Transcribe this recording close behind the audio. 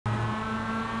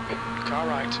Car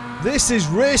right. This is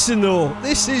racing though.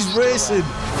 This is racing.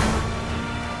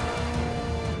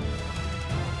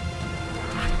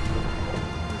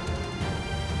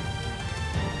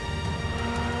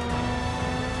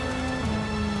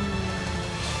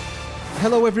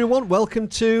 Hello everyone, welcome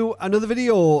to another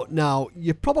video. Now,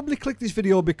 you probably clicked this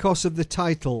video because of the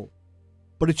title,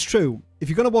 but it's true. If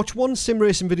you're going to watch one sim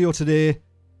racing video today,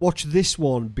 watch this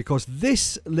one, because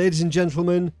this, ladies and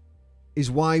gentlemen,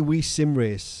 is why we sim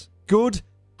race. Good,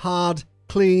 hard,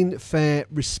 clean, fair,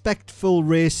 respectful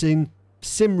racing,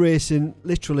 sim racing,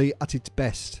 literally at its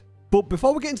best. But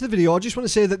before we get into the video, I just want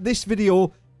to say that this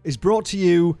video is brought to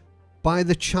you by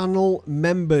the channel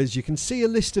members. You can see a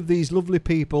list of these lovely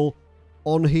people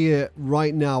on here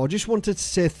right now. I just wanted to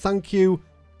say thank you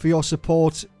for your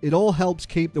support. It all helps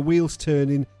keep the wheels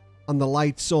turning and the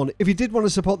lights on. If you did want to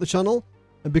support the channel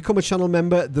and become a channel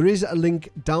member, there is a link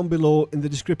down below in the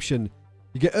description.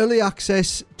 You get early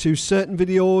access to certain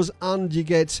videos and you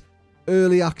get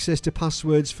early access to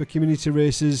passwords for community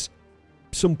races.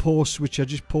 Some posts which I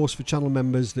just post for channel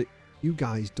members that you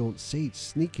guys don't see. It's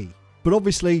sneaky. But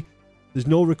obviously, there's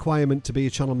no requirement to be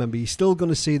a channel member. You're still going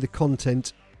to see the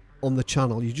content on the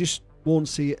channel. You just won't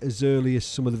see it as early as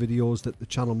some of the videos that the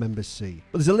channel members see.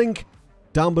 But there's a link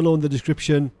down below in the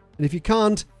description. And if you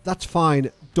can't, that's fine.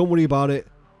 Don't worry about it.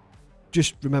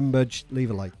 Just remember, just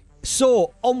leave a like.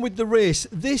 So, on with the race.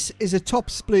 This is a top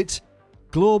split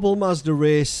global Mazda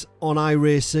race on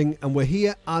iRacing, and we're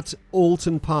here at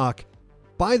Oulton Park.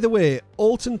 By the way,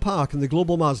 Oulton Park and the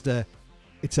global Mazda,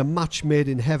 it's a match made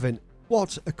in heaven.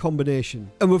 What a combination.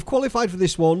 And we've qualified for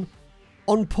this one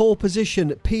on pole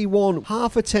position, P1,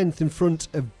 half a tenth in front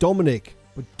of Dominic.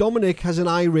 But Dominic has an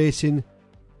iRating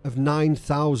of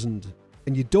 9,000.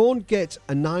 And you don't get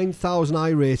a 9,000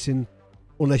 iRating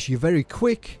unless you're very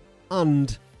quick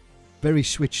and very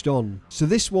switched on. So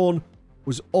this one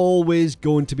was always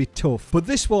going to be tough. But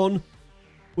this one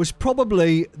was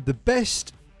probably the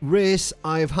best race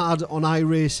I've had on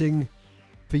iRacing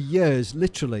for years.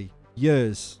 Literally,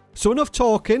 years. So enough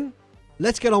talking.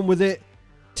 Let's get on with it.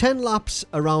 10 laps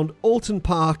around Oulton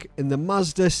Park in the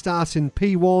Mazda starting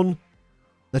P1.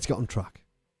 Let's get on track.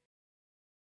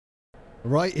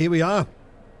 Right, here we are.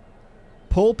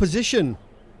 Pole position.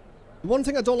 The one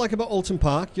thing I don't like about Oulton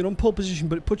Park, you're on pole position,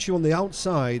 but it puts you on the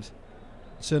outside,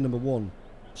 turn number 1.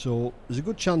 So there's a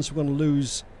good chance we're going to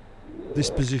lose this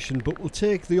position, but we'll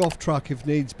take the off track if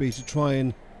needs be to try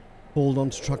and hold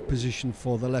on to track position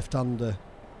for the left-hander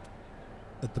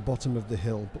at the bottom of the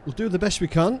hill. But we'll do the best we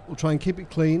can. We'll try and keep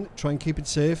it clean, try and keep it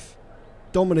safe.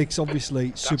 Dominic's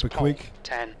obviously super quick.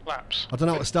 10 laps. I don't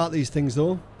know how to start these things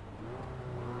though.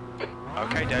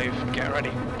 Okay, Dave, get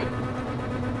ready.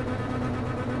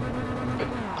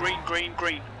 Green, green,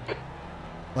 green.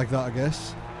 Like that, I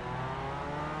guess.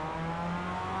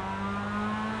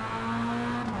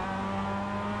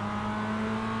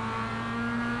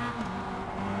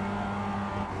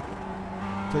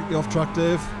 Take the off track,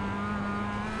 Dave.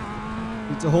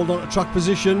 Need to hold on to track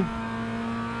position.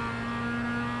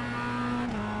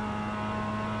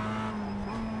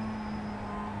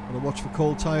 Gotta watch for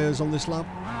cold tyres on this lap.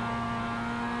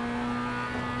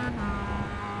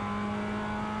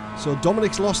 So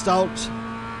Dominic's lost out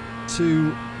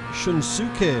to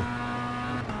Shunsuke.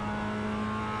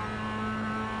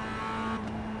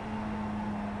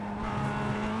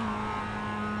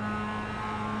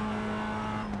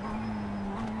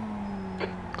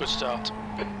 Good start.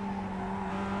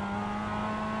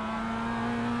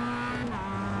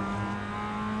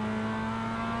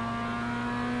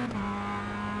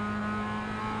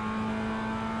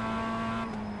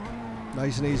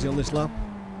 Nice and easy on this lap.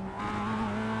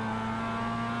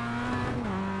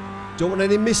 Don't want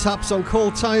any mishaps on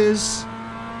cold tyres.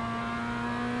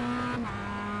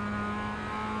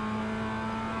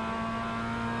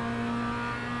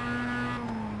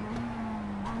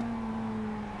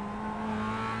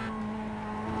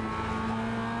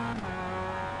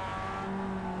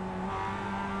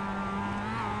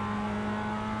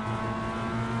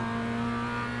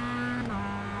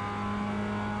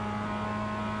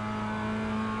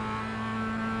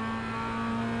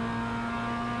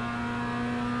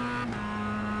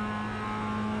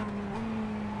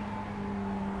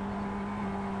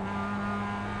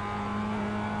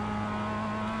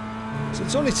 So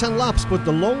it's only 10 laps, but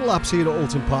the long laps here at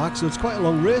Oulton Park, so it's quite a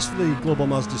long race for the Global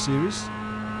Mazda Series.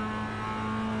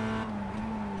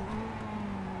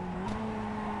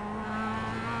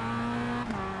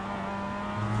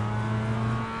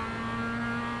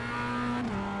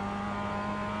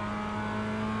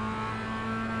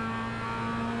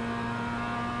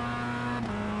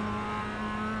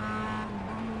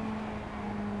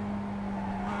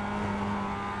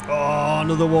 Oh,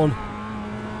 another one.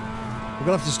 We're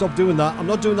going to have to stop doing that. I'm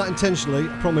not doing that intentionally,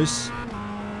 I promise.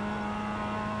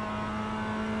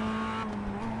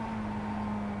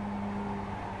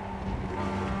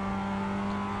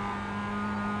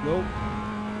 No.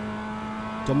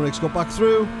 Dominic's got back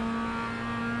through.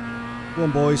 Go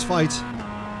on, boys, fight.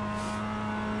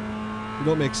 It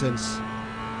don't make sense.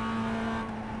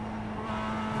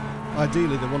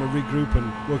 Ideally, they want to regroup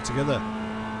and work together.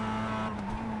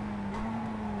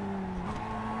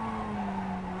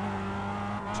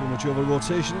 Too much over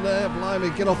rotation there. Blimey,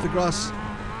 get off the grass.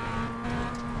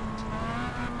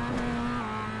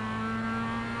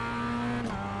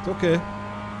 It's okay.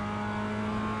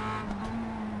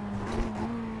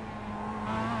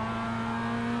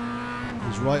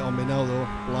 He's right on me now, though.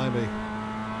 Blimey.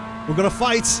 We've got to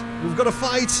fight. We've got to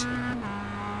fight.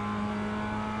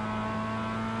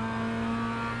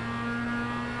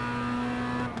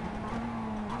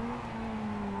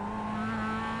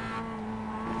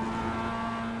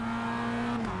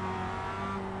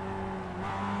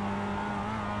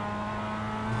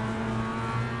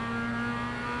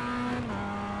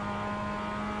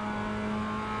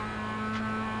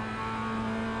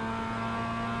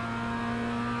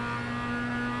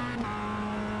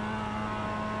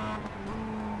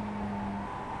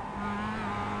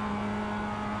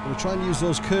 We'll try and use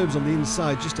those curbs on the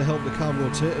inside just to help the car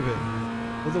rotate a bit.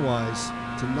 Otherwise,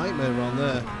 it's a nightmare around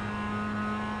there.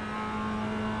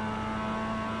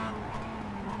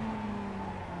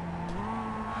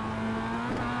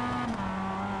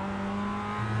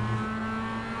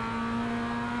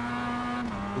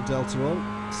 The Delta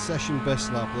on. Session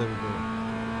best lap. There we go.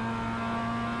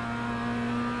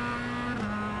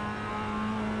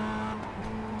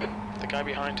 The guy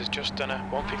behind has just done a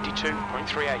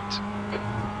 152.38.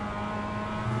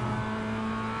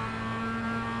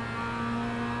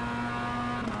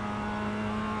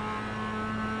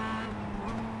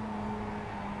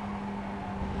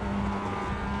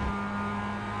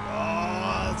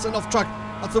 That's an off track.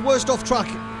 That's the worst off track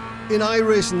in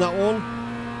iRacing, that one.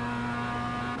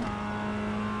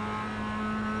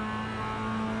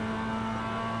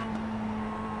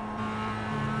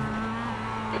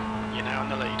 You're now in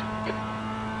the lead.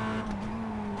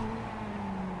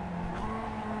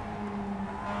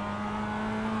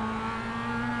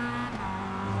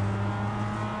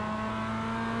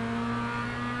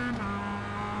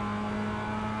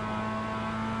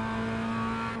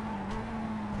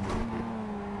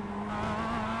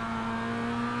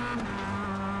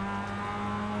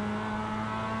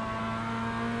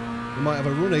 We might have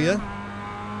a run here.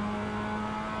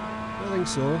 I think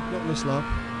so. Not in this lap.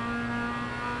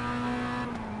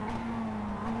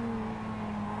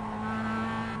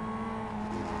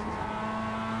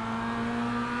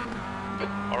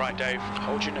 All right, Dave.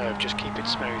 Hold your nerve. Just keep it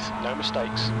smooth. No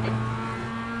mistakes.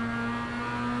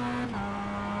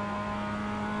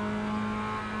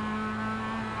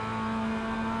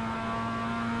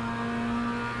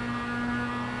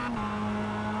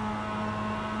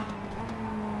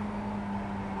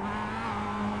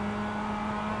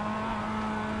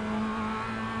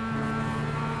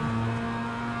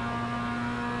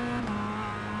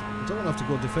 I don't have to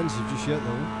go defensive just yet,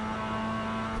 though.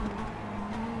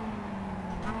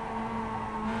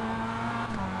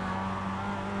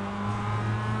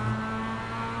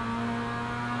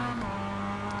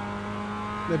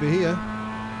 Maybe here.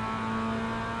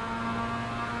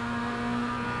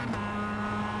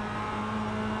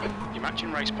 You're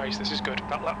matching race pace. This is good.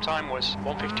 That lap time was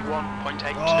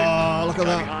 151.82. Oh, look at the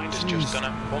guy that. behind has just done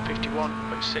a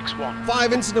 151.61.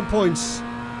 5 incident points.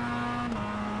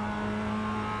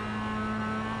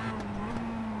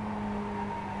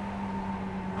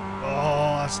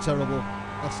 Oh, that's terrible.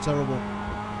 That's terrible.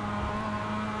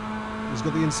 He's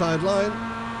got the inside line.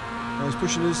 Now he's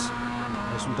pushing us.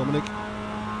 Nice from Dominic.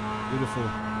 Beautiful.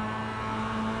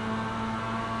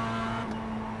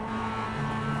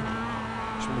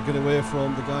 Just want to get away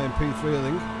from the guy in P3, I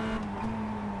think.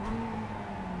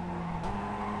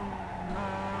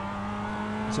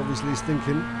 That's obviously his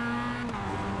thinking.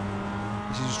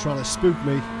 This is just trying to spook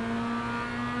me.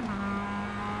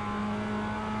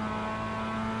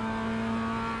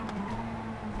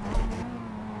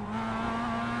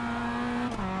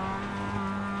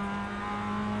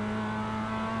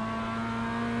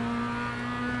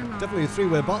 Definitely a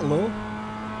three-way battle, though.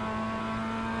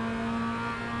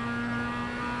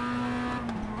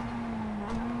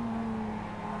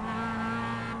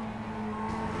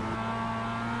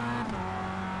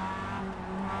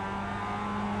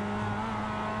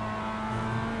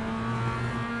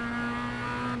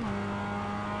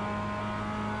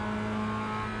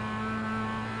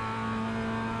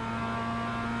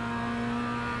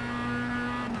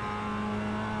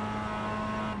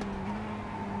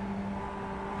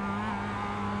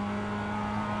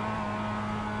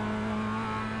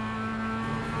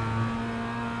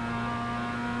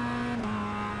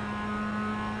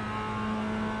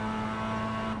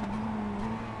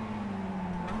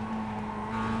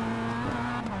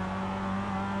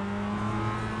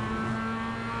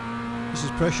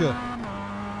 pressure.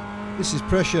 This is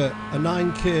pressure. A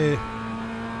 9k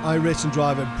iRacing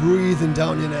driver breathing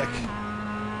down your neck.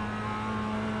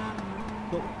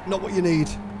 Not what you need.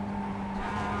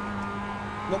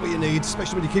 Not what you need,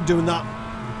 especially when you keep doing that.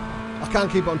 I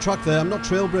can't keep it on track there. I'm not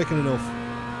trail braking enough.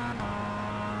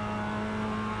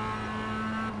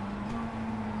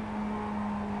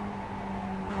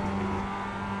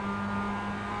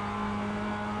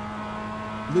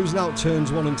 Losing out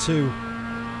turns 1 and 2.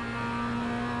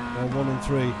 Or 1 and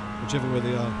 3, whichever way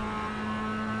they are.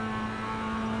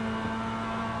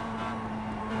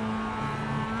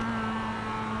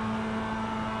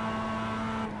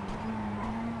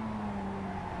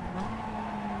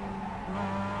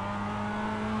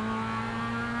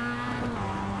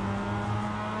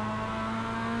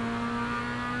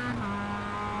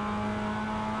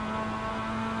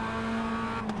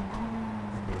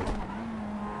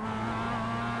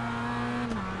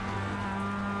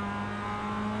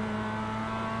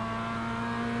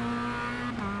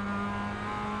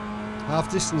 Half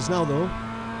distance now though.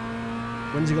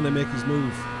 When's he going to make his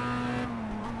move?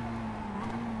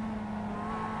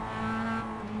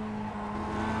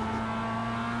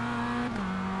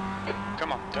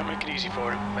 Come on, don't make it easy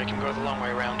for him. Make him go the long way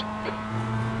around.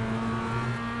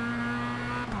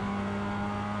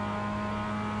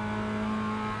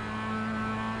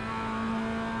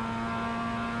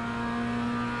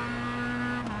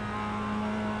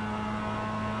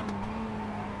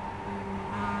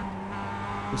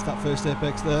 Missed that first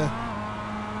apex there.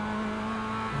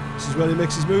 This is where he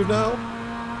makes his move now.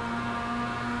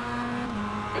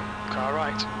 Car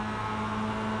right.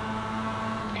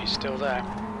 He's still there.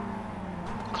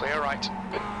 Clear right.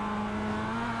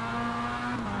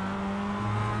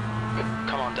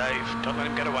 Come on, Dave. Don't let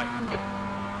him get away.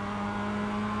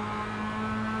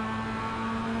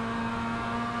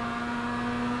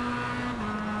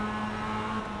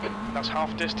 That's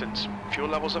half distance. Fuel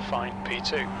levels are fine.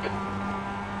 P2.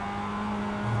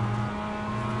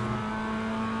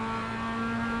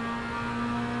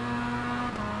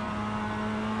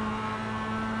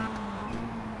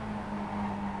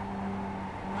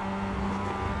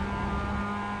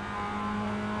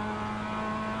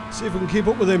 See if we can keep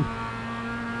up with him.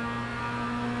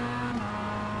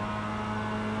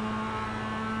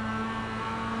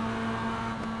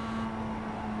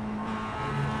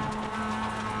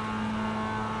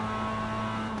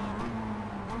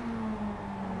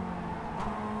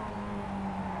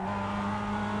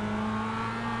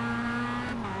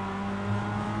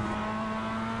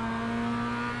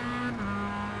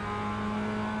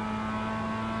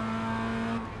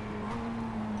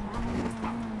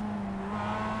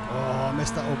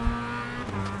 Messed that up.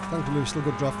 Thankfully, still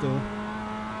good draft though.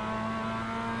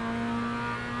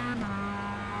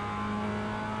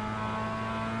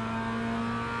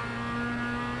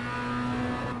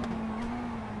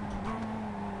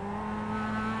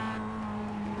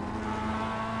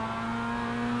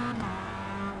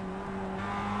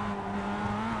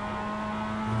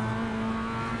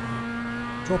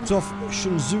 Dropped off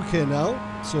Shunzuke now,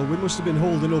 so we must have been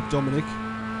holding up Dominic.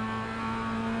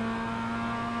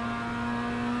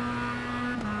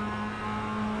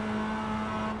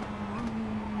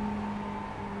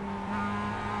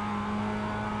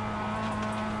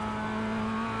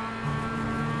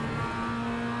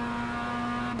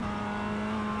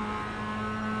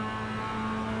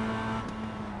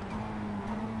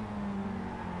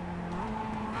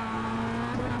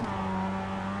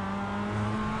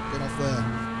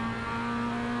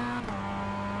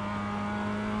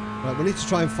 Right, we need to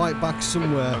try and fight back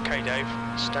somewhere. Okay, Dave.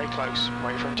 Stay close.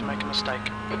 Wait for him to make a mistake.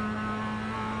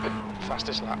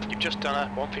 Fastest lap. You've just done a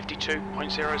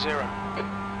 152.00.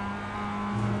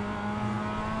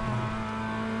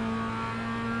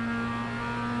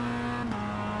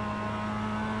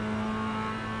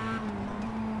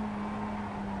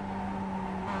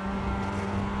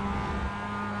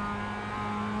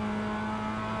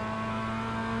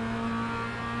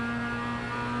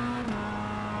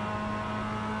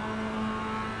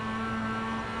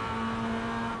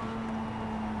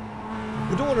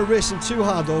 We don't want to race him too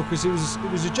hard though, because it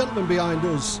was a gentleman behind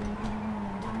us.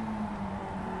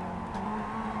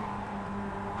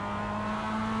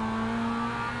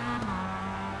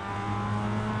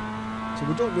 So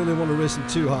we don't really want to race him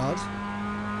too hard.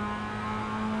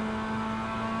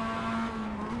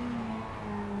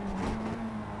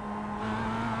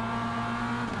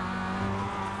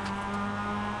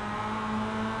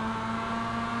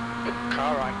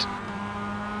 Car right.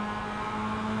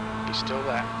 He's still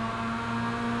there.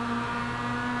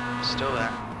 Still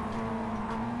there.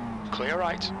 Clear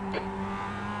right.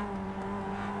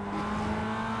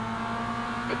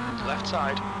 Left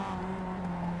side.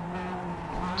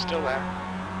 Still there.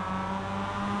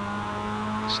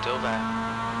 Still there.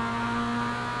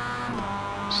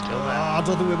 Still there. I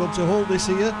don't think we're able to hold this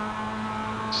here.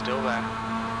 Still there.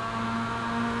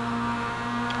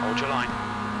 Hold your line.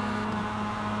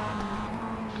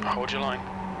 Hold your line.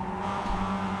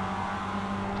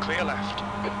 Clear left.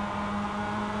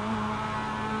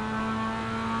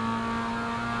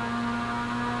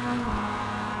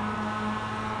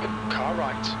 Car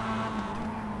right.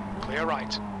 Clear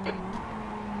right.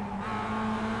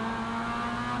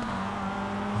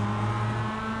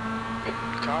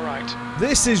 Car right.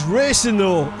 This is racing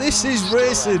though. This is Still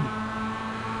racing. there.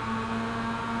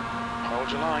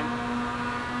 Hold your line.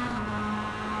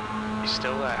 He's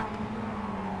still there.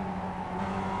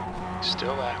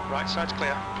 Still there. Right side's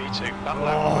clear. P2. That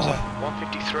lap was at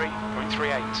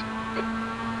 153.38.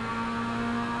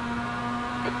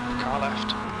 Car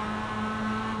left.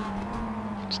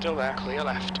 Still there. Clear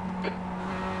left.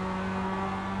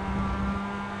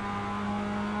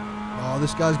 Oh,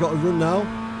 this guy's got to run now.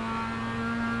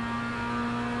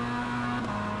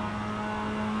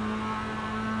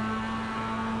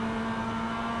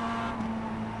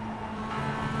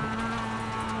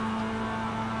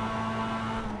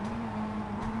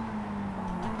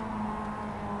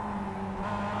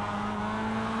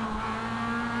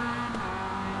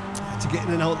 To get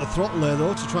in and out the throttle there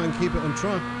though to try and keep it on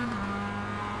track.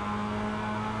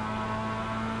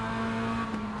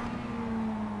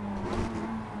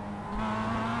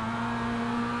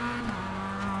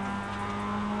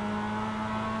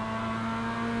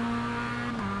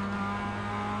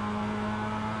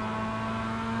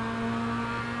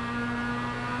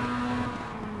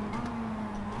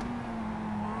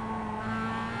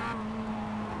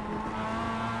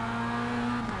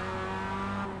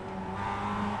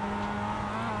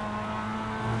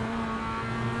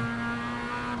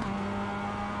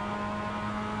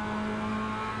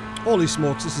 Holy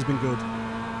smokes, this has been good.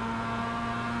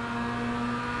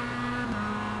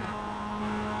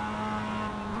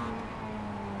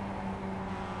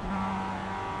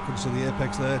 Couldn't see the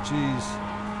apex there, jeez.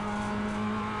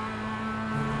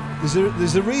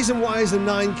 There's a reason why he's a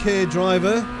 9K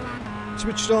driver.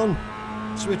 Switched on.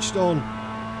 Switched on.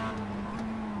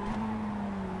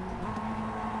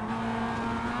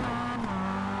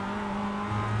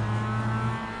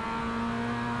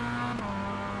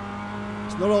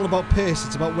 It's not all about pace,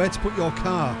 it's about where to put your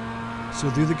car, so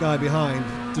the other guy behind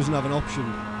doesn't have an option.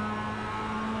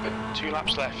 2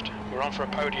 laps left. We're on for a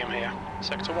podium here.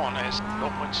 Sector 1 is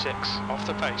 0.6 off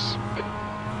the pace.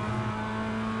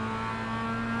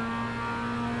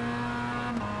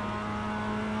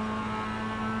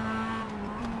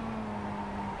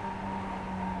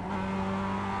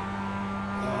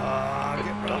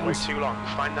 Don't wait too long.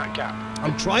 Find that gap.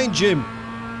 I'm trying, Jim.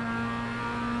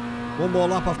 One more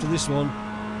lap after this one.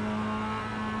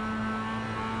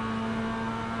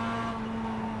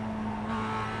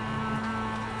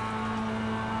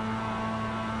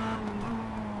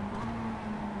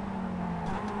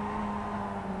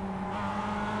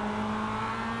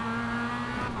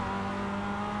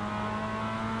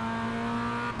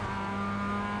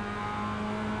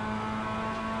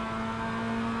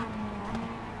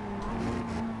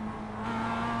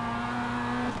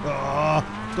 Oh,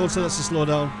 don't tell us to slow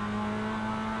down.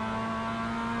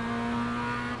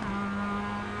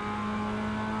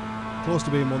 Close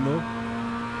to being one though.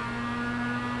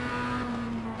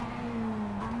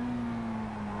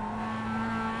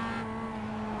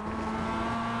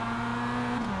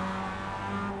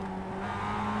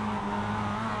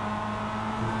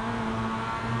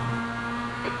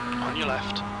 On your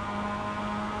left.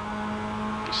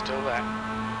 He's still there.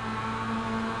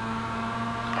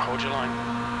 Hold your line.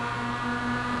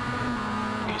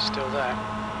 He's still there.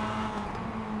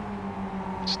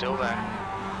 Still there.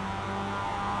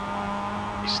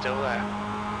 He's still there.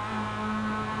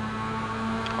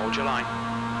 Hold your line.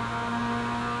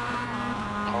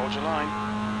 Hold your line.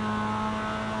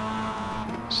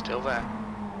 Still there.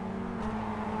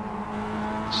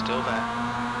 Still there.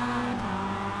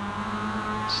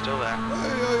 Still there.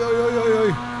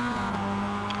 Oi.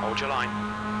 Hold your line.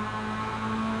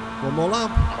 One more lap.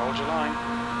 Hold your line.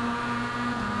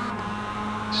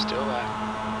 Still there.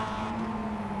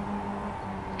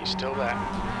 He's still there.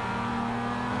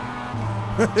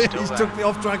 He's took me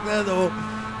off track there though.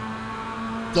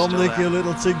 Dominic, you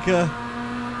little tinker.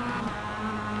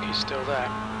 He's still there.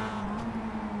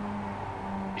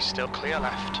 He's still clear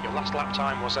left. Your last lap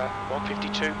time was at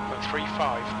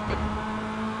 152.35.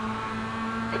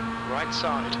 Right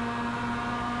side.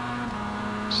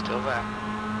 Still there.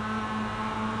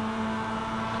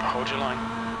 Hold your line.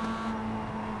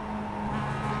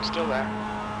 Still there.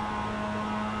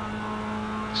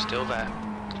 Still there.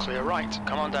 Clear right.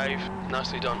 Come on, Dave.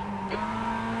 Nicely done.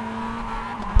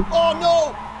 Oh,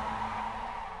 no!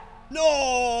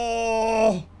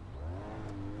 No!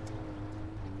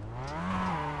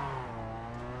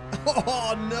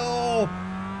 Oh, no!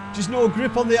 Just no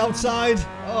grip on the outside.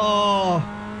 Oh.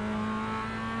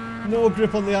 No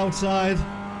grip on the outside.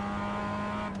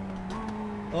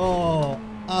 Oh,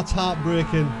 that's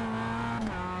heartbreaking.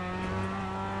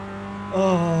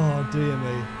 Oh, dear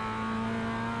me.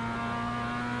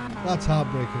 That's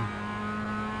heartbreaking.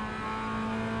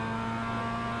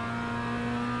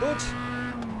 But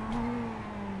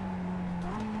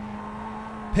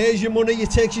pays your money, you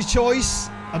take your choice.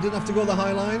 I didn't have to go the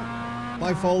high line.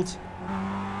 My fault.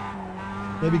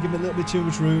 Maybe give me a little bit too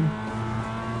much room.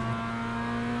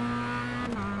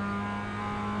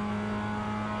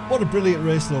 What a brilliant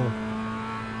race though.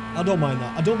 I don't mind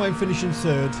that. I don't mind finishing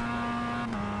third.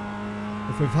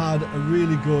 If we've had a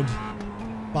really good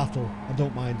battle, I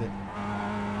don't mind it.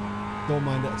 Don't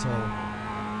mind it at all.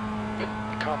 The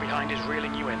car behind is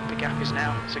reeling you in. The gap is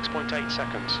now 6.8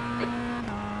 seconds.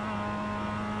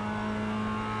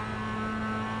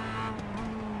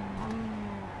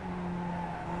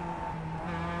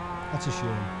 That's a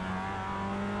shame.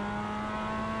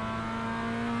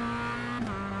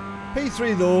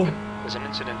 P3 though. There's an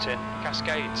incident in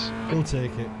Cascades. We'll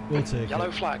take it. We'll take Yellow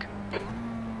it. flag.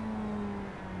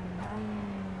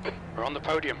 We're on the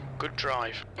podium. Good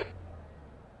drive.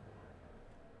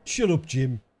 Shut up,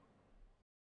 Jim.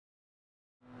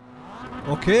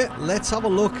 Okay, let's have a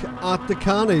look at the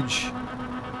carnage.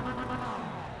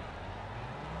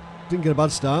 Didn't get a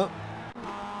bad start.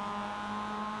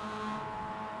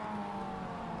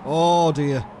 Oh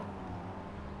dear.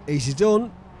 Easy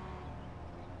done.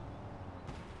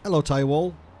 Hello, tyre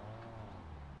wall.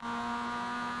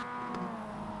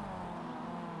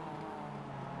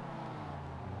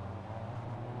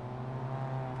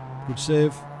 Good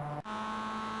save.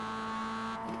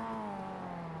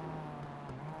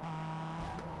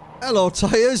 Hello,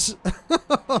 tyres.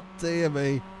 Dear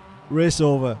me. Race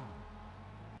over.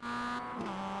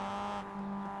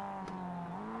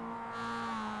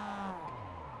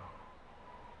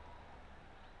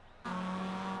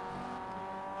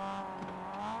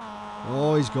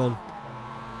 Oh, he's gone.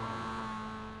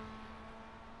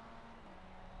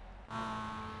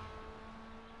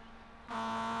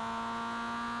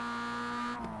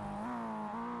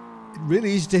 It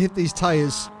really easy to hit these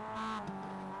tyres.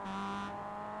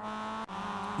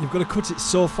 You've got to cut it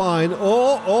so fine.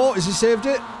 Oh, has he saved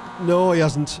it? No, he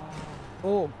hasn't.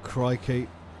 Oh, crikey.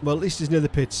 Well, at least he's near the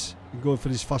pits. He's going for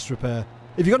this fast repair.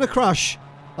 If you're going to crash,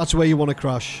 that's where you want to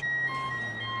crash.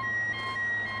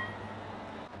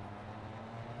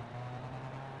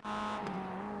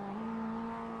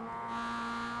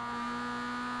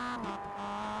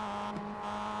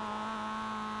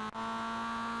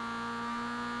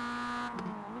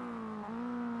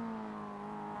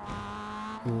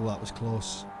 Oh, that was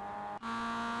close.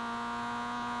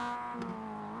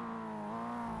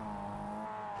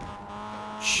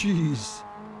 Jeez.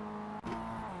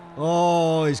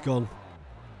 Oh, he's gone.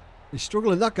 He's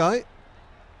struggling, that guy.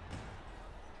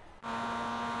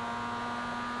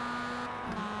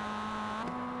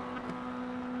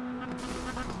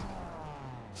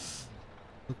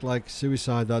 Looked like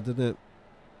suicide, that, didn't it?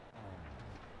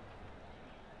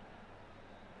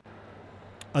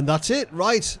 And that's it.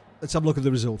 Right. Let's have a look at the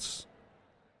results.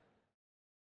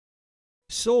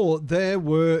 So there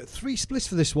were 3 splits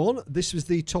for this one. This was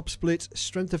the top split,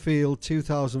 strength of field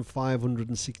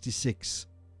 2,566.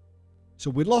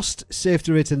 So we lost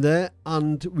safety rating there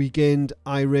and we gained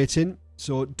iRating.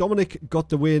 So Dominic got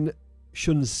the win,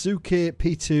 Shunsuke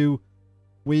P2,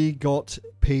 we got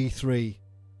P3.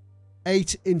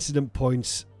 8 incident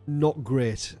points, not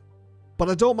great.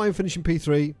 But I don't mind finishing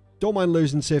P3, don't mind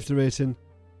losing safety rating,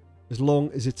 as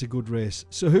long as it's a good race.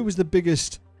 So who was the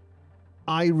biggest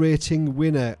iRating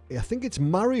winner? I think it's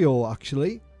Mario,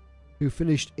 actually, who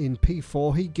finished in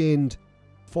P4. He gained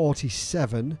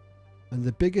 47. And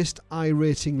the biggest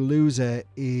iRating loser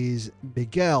is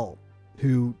Miguel,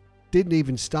 who didn't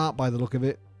even start by the look of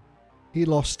it. He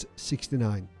lost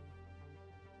 69.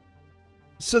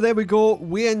 So there we go.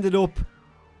 We ended up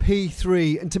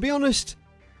P3. And to be honest,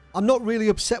 I'm not really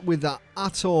upset with that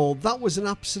at all. That was an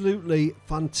absolutely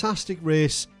fantastic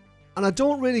race. And I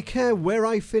don't really care where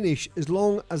I finish as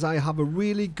long as I have a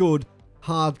really good,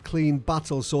 hard, clean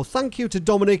battle. So thank you to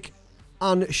Dominic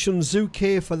and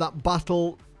Shunsuke for that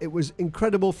battle. It was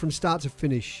incredible from start to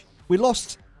finish. We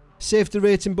lost safety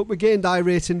rating, but we gained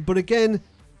iRating. But again,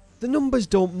 the numbers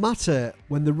don't matter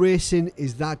when the racing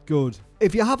is that good.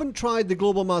 If you haven't tried the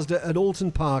Global Mazda at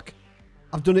Alton Park,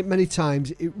 I've done it many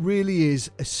times. It really is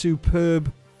a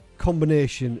superb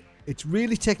combination. It's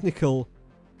really technical,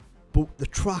 but the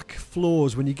track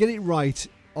flows when you get it right.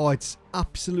 Oh, it's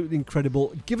absolutely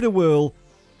incredible. Give it a whirl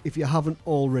if you haven't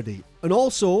already. And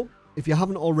also, if you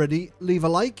haven't already, leave a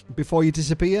like before you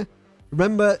disappear.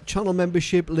 Remember, channel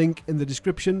membership link in the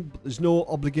description, but there's no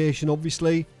obligation,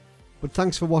 obviously. But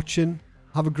thanks for watching.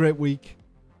 Have a great week.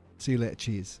 See you later.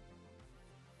 Cheers.